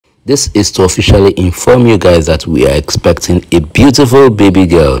This is to officially inform you guys that we are expecting a beautiful baby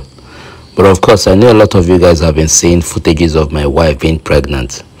girl. But of course, I know a lot of you guys have been seeing footages of my wife being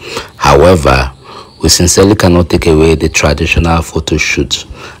pregnant. However, we sincerely cannot take away the traditional photo shoot,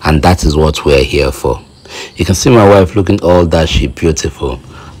 and that is what we're here for. You can see my wife looking all that she beautiful.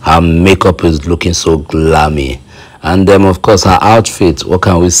 Her makeup is looking so glammy. And of course, her outfit, what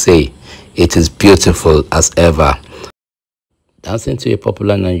can we say? It is beautiful as ever. Dancing to a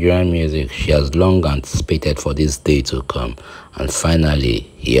popular Nigerian music, she has long anticipated for this day to come. And finally,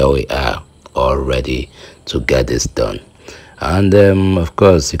 here we are, all ready to get this done. And of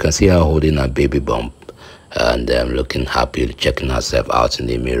course, you can see her holding her baby bump and looking happy, checking herself out in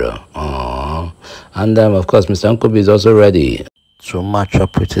the mirror. Aww. And of course, Mr. Nkobi is also ready to match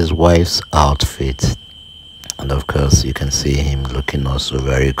up with his wife's outfit. And of course, you can see him looking also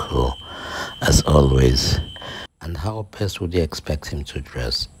very cool, as always. And how best would you expect him to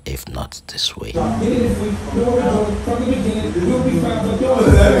dress if not this way?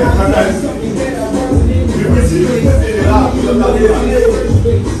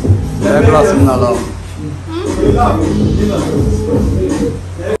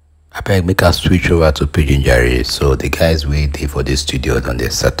 I beg make us switch over to Pigeon Jerry. So the guys waiting for the studio, then they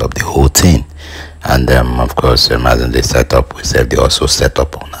set up the whole thing. And of course, as they set up, we said they also set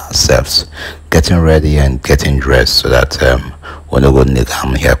up on ourselves, getting ready and getting dressed so that when we go to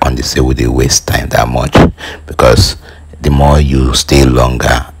come here, can they say we they waste time that much? Because the more you stay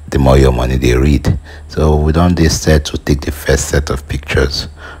longer, the more your money they read. So we don't decide to take the first set of pictures.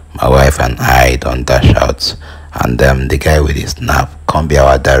 My wife and I don't dash out, and the guy with his snap can be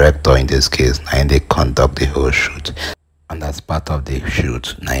our director in this case. Now they conduct the whole shoot. And as part of the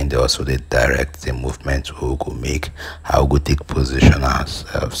shoot, now they also they direct the movement we could make, how we take position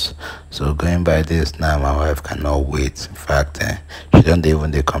ourselves. So going by this now, my wife cannot wait. In fact, she don't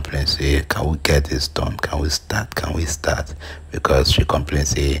even they complain say, can we get this done? Can we start? Can we start? Because she complains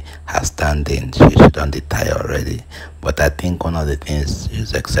say her standing, she done the tie already. But I think one of the things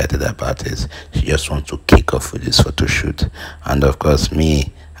she's excited about is she just wants to kick off with this photo shoot. And of course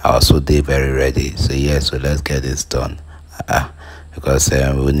me, I also did very ready. So yeah, so let's get this done. Because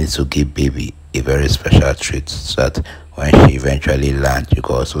we need to give baby a very special treat so that when she eventually lands, you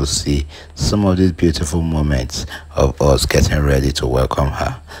can also see some of these beautiful moments of us getting ready to welcome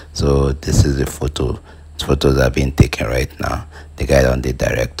her. So this is the photos are being taken right now. The guy on the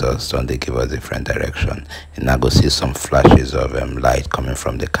directors, so they give us different direction, and I go see some flashes of light coming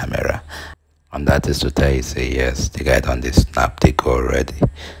from the camera. And that is to tell you, say yes, the guy on the snap take already.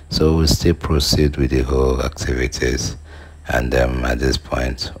 So we'll still proceed with the whole activities. And at this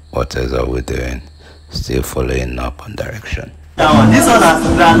point, what else are we doing? Still following up on direction. This one has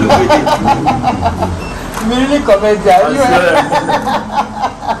done. Look at it. Really comedian. Really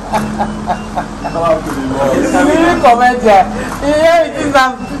comedian. Yeah, it is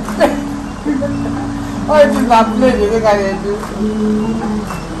not. Oh, it is not played. You think I do?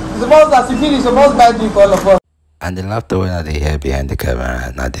 Suppose that you finish, suppose by drink all of us. And the laughter when they hear behind the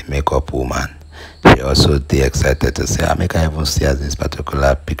camera, now the makeup woman. She also they excited to say, I make her even see as this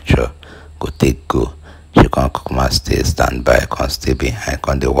particular picture. Go. She can't come and stand by, can't stay behind,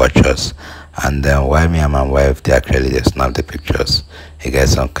 can't they watch us. And then while me and my wife they snap the pictures, you get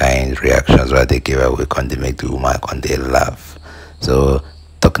some kind of reactions where they give away, can't they make the woman, can't they laugh. So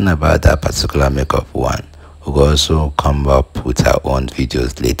talking about that particular makeup one, we will also come up with our own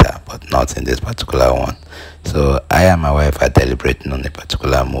videos later, but not in this particular one. So I and my wife are deliberating on a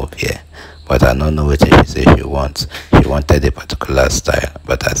particular move here. But I don't know what she said she wants. She wanted a particular style.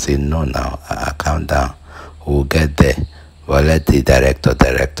 But I say no now. Calm down. We'll get there. But let the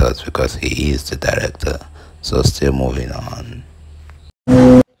directors because he is the director. So still moving on.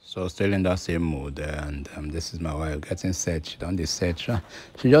 So still in that same mood, and this is my wife getting set. She done the set. She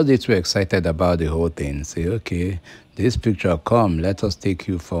just is too excited about the whole thing. Say, okay, this picture come, let us take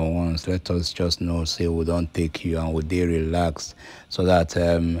you for once. Let us just know, say we don't take you and we dey relaxed. So that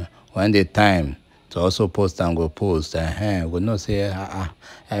when the time to also post and go post, we know say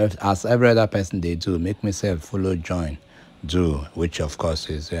as every other person they do, make myself follow join, do, which of course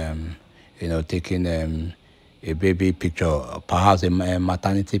is taking a baby picture, perhaps a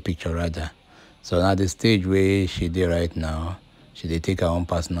maternity picture rather. So now the stage where she did right now, she did take her own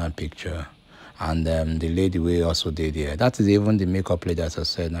personal picture. And the lady we also did there. That is even the makeup lady, as I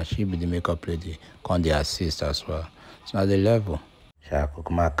said. Now she be the makeup lady, can they assist as well. So at the level.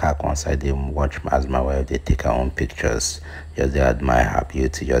 Shakukuma Kak once I did watch as my wife, they take her own pictures. Just they admire her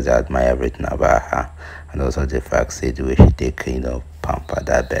beauty, just they admire everything about her. And also the fact say the way she take, pamper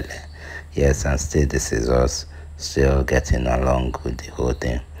that belly. Yes, and still this is us still getting along with the whole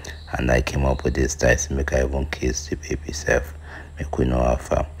thing. and I came up with this style to make I even kiss the baby self, make we know how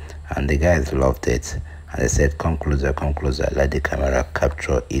far. And the guys loved it, and they said, come closer, let the camera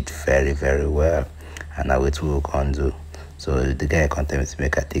capture it very, very well. And now it will can do. So the guy content to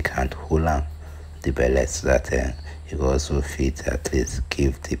make a take hand hold on the belly so that you can also fit, at least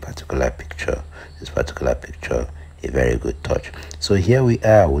give the this particular picture a very good touch. So here we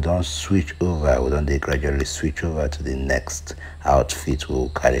are, we don't switch over, we don't gradually switch over to the next outfit we'll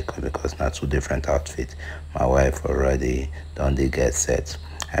carry, because now two different outfits. My wife already done the get set,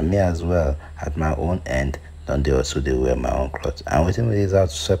 and me as well at my own end don't they also they wear my own clothes. And within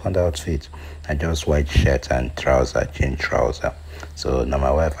this second outfit, I just white shirt and trouser, jean trouser. So now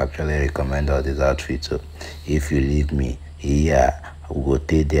my wife actually recommended this outfit. So if you leave me here, I will go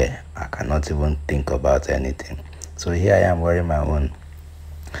stay there. I cannot even think about anything. So here I am wearing my own.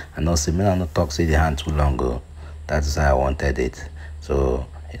 And also, me not talk see the hand too long ago. That's how I wanted it. So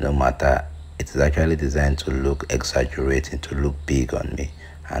it no matter. It is actually designed to look exaggerating, to look big on me,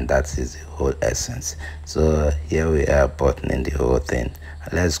 and that is the whole essence. So here we are buttoning the whole thing.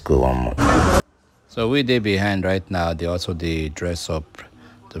 Let's go one more. So we dey behind right now. They also they dress up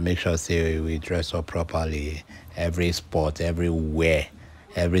to make sure say we dress up properly. Every spot, everywhere,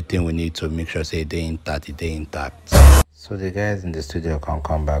 everything we need to make sure say they intact. So the guys in the studio can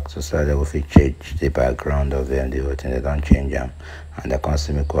come back to start they will change the background of them, the whole thing. They don't change them, and they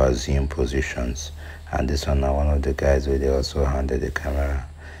constantly assume positions. And this one now one of the guys where they also handed the camera.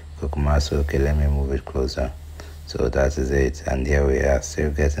 Kokuma said, okay, let me move it closer. So that is it, and here we are still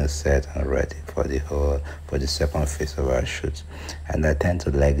getting set and ready for the second phase of our shoot. And I tend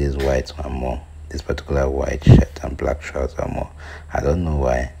to like this white one more, this particular white shirt and black trouser more. I don't know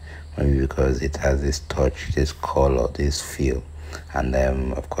why, maybe because it has this touch, this color, this feel. And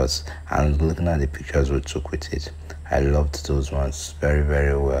of course, I'm looking at the pictures we took with it. I loved those ones very,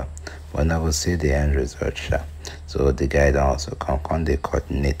 very well. When I will see the end result, so the guy that also come the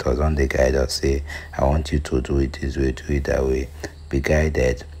coordinators on the guide that say, I want you to do it this way, do it that way, be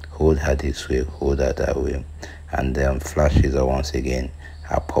guided, hold her this way, hold her that way. And flashes are once again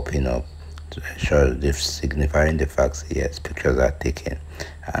are popping up to ensure signifying the fact that yes, pictures are taken.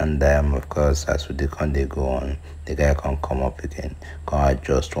 And of course, as they go on, the guy can come up again, can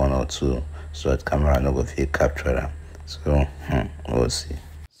adjust one or two so that camera no go fit capture them. So we'll see.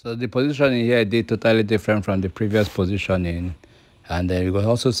 So the positioning here is totally different from the previous positioning, and then you can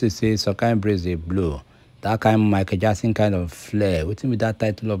also see some kind of breeze they blow. That kind of Michael Jackson kind of flair. What's with that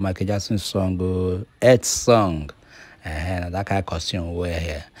title of Michael Jackson's song, Earth Song, and that kind of costume wear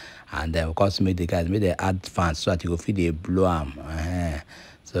here. And then of course make they add fans so that you go feel they blow them.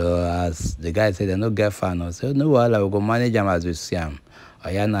 So as the guy said, they no get fan. I say no, I will go manage them as we see them. Oh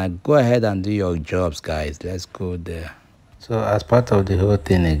yeah, now go ahead and do your jobs, guys. Let's go there. So as part of the whole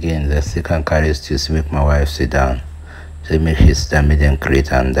thing again, the second carry still to make my wife sit down. So make she sit down, make them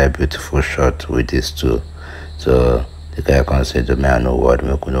create and that beautiful shot with these two. So the guy can say to me, I know what,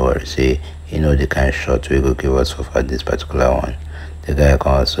 make no worry. Say, you know the kind of shot we go give us for this particular one. The guy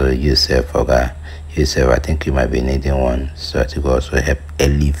can also use for guy. I think you might be needing one so that you can also help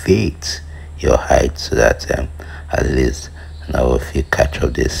elevate your height so that at least now if you catch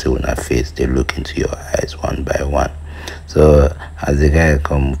up this soon face, they look into your eyes one by one. So as the guy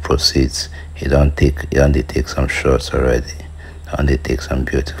proceeds, he don't take some shots already. They take some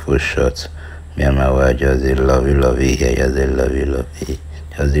beautiful shots. Me and my wife just a lovey here, just a lovey,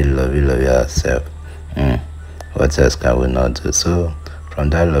 just a lovey ourselves. What else can we not do? So from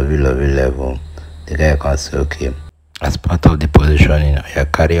that lovey level, the guy can say, okay, as part of the positioning, you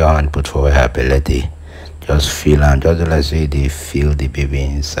carry your hand, put forward her belly. Just feel and just like say they feel the baby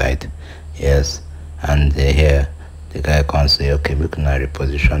inside. Yes, and here the guy can say, okay, we can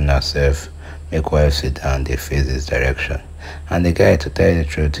reposition ourselves, make wife sit down, they face this direction. And the guy, to tell you the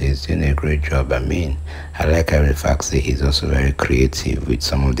truth, he's doing a great job. I mean, I like how the fact that he's also very creative with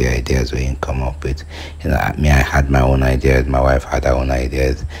some of the ideas we come up with. You know, I had my own ideas, my wife had her own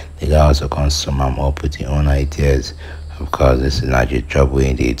ideas. The guy also comes sum up with his own ideas. Of course, this is not your job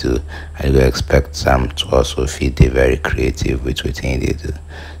we need to do. I do expect Sam to also feel very creative with what they do.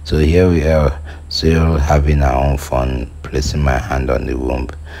 So here we are, still having our own fun, placing my hand on the womb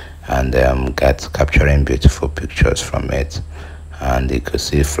and capturing beautiful pictures from it. And you could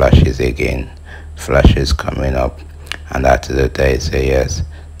see flashes again, flashes coming up. And after the day, say yes,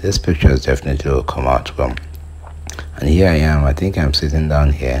 this pictures definitely will come out well. And here I am, I think I'm sitting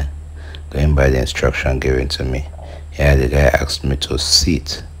down here, going by the instruction given to me. Yeah, the guy asked me to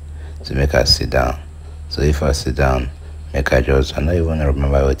sit, to make her sit down. So if I sit down, make her just, I don't even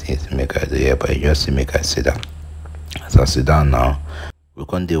remember what it is to make her do here, but just to make her sit down. As I sit down now, We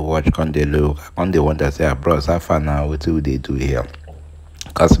can't they watch, can't they look, can't they wonder say, ah, bros, how far now? What do they do here?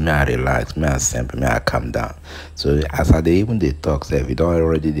 Cause me I relax, me I simple, me I calm down. So as I they even they talk, say if you don't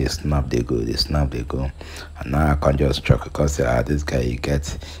already they snap they go, and now I can't just chuckle because this guy you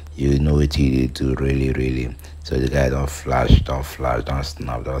get, you know what you do really. So the guy don't flash, don't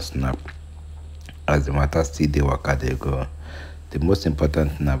snap. As the matter still they work out they go. The most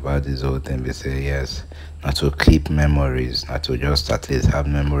important thing about this whole thing we say yes, not to keep memories, not to just at least have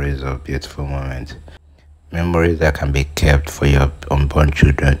memories of beautiful moments. Memories that can be kept for your unborn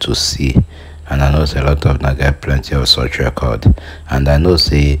children to see. And I know say a lot of them get plenty of such record. And I know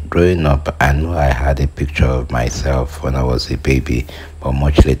say growing up, I know I had a picture of myself when I was a baby, but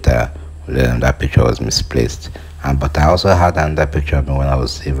much later that picture was misplaced. But I also had another picture of me when I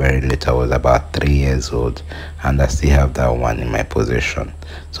was very little. I was about 3 years old, and I still have that one in my possession.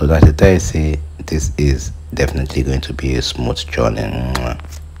 So that I say this is definitely going to be a smooth journey.